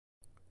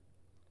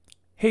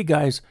Hey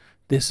guys,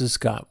 this is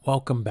Scott.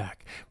 Welcome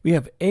back. We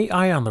have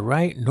AI on the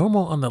right,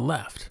 normal on the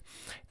left.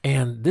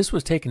 And this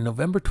was taken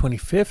November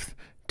 25th,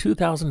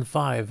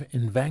 2005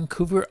 in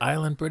Vancouver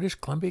Island, British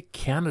Columbia,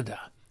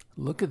 Canada.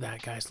 Look at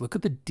that, guys. Look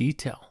at the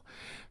detail.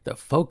 The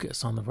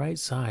focus on the right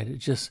side is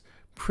just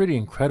pretty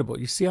incredible.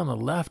 You see on the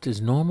left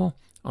is normal.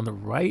 On the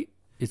right,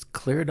 it's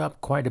cleared up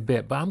quite a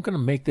bit. But I'm going to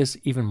make this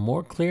even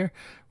more clear,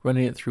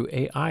 running it through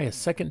AI a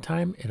second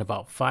time in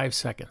about 5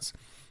 seconds.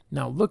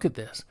 Now look at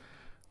this.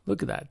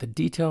 Look at that. The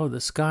detail of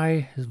the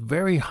sky is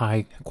very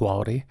high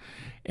quality.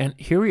 And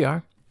here we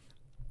are.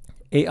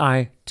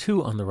 AI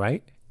 2 on the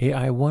right,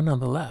 AI 1 on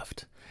the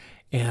left.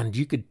 And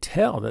you could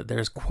tell that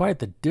there's quite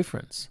the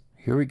difference.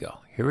 Here we go.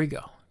 Here we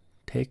go.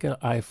 Take an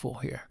eyeful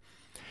here.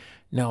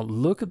 Now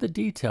look at the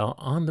detail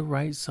on the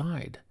right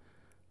side.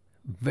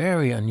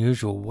 Very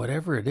unusual,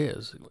 whatever it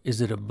is. Is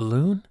it a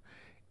balloon?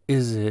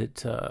 Is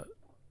it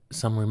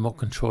some remote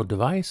control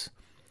device?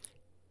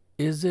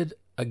 Is it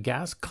a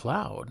gas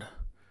cloud?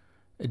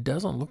 It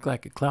doesn't look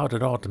like a cloud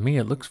at all to me.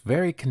 It looks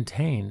very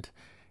contained.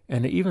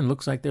 And it even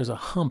looks like there's a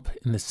hump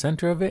in the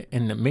center of it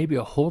and maybe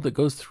a hole that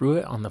goes through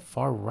it on the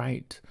far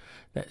right.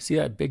 See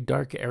that big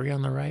dark area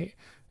on the right?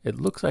 It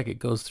looks like it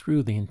goes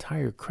through the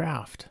entire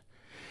craft.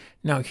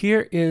 Now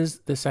here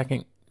is the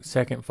second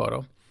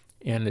photo,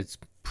 and it's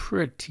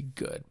pretty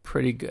good,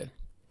 pretty good.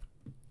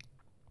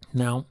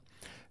 Now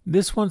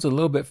this one's a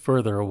little bit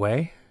further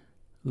away,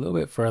 a little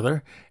bit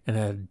further, and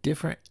at a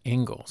different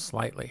angle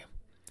slightly.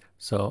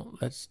 So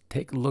let's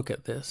take a look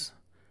at this.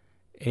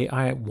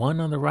 AI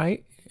 1 on the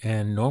right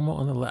and normal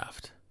on the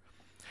left.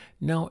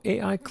 Now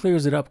AI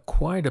clears it up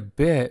quite a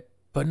bit,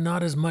 but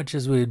not as much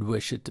as we'd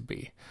wish it to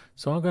be.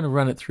 So I'm going to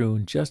run it through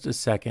in just a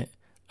second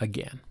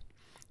again.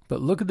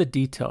 But look at the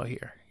detail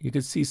here. You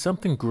can see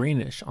something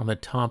greenish on the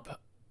top.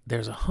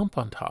 There's a hump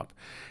on top,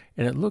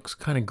 and it looks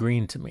kind of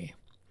green to me.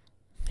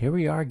 Here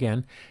we are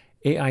again.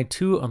 AI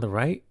 2 on the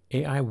right,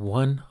 AI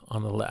 1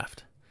 on the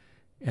left.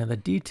 And the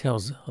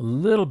detail's a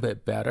little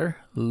bit better,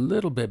 a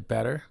little bit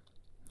better.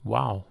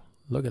 Wow,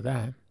 look at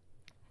that.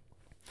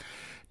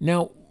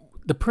 Now,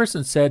 the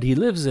person said he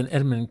lives in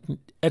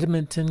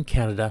Edmonton,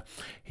 Canada.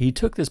 He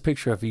took this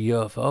picture of a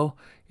UFO.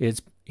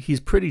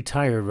 He's pretty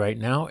tired right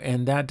now,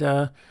 and that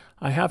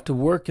I have to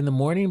work in the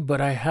morning,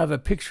 but I have a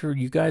picture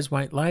you guys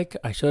might like.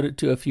 I showed it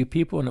to a few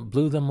people, and it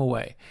blew them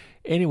away.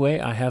 Anyway,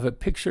 I have a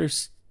picture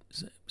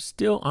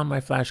still on my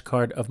flash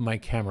card of my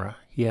camera.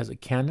 He has a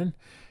Canon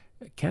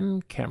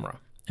camera.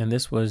 And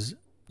this was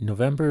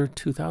November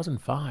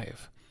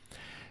 2005.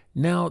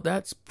 Now,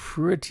 that's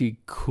pretty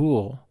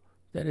cool.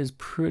 That is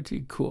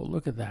pretty cool.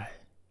 Look at that.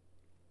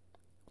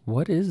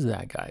 What is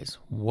that, guys?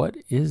 What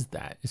is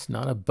that? It's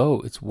not a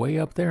boat. It's way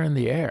up there in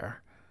the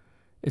air.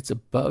 It's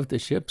above the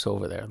ships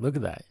over there. Look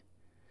at that.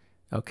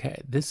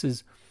 Okay, this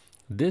is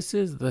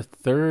the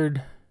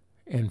third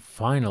and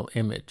final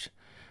image.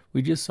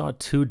 We just saw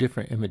 2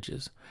 different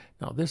images.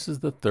 Now, this is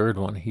the third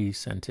one he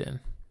sent in.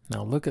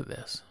 Now, look at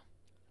this.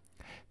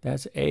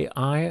 That's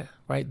AI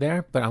right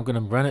there, but I'm going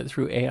to run it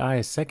through AI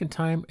a second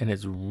time, and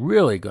it's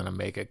really going to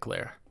make it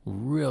clear.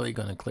 Really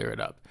going to clear it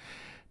up.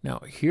 Now,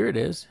 here it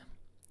is.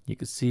 You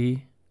can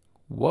see,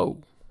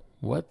 whoa,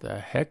 what the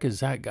heck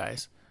is that,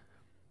 guys?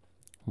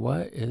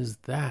 What is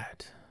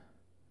that?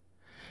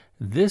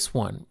 This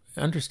one,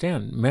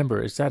 understand,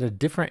 remember, it's at a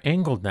different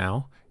angle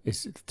now.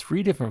 It's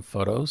 3 different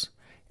photos,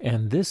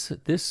 and this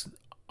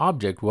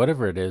object,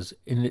 whatever it is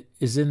in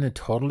a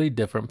totally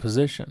different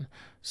position.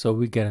 So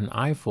we get an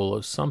eyeful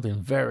of something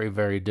very,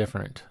 very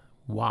different.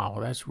 Wow,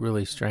 that's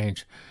really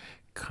strange.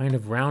 Kind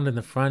of round in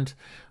the front,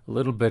 a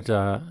little bit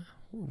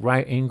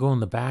right angle in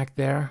the back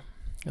there.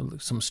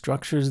 Some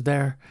structures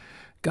there.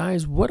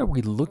 Guys, what are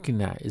we looking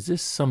at? Is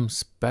this some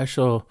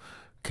special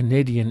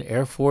Canadian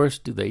Air Force?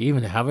 Do they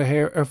even have a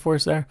Air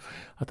Force there?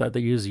 I thought they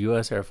used the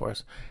U.S. Air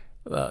Force.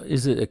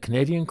 Is it a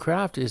Canadian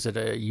craft? Is it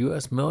a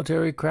U.S.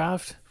 military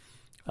craft?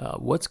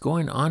 What's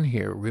going on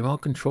here? Remote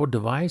control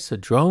device? A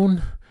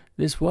drone?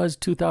 This was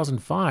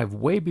 2005,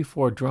 way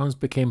before drones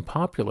became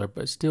popular,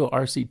 but still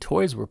RC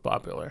toys were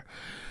popular.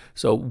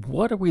 So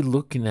what are we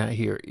looking at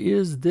here?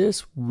 Is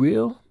this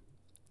real?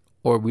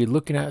 Or are we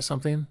looking at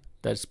something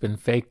that's been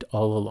faked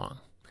all along?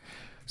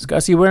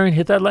 Scott C. Waring,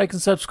 hit that like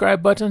and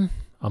subscribe button.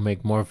 I'll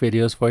make more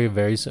videos for you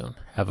very soon.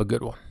 Have a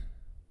good one.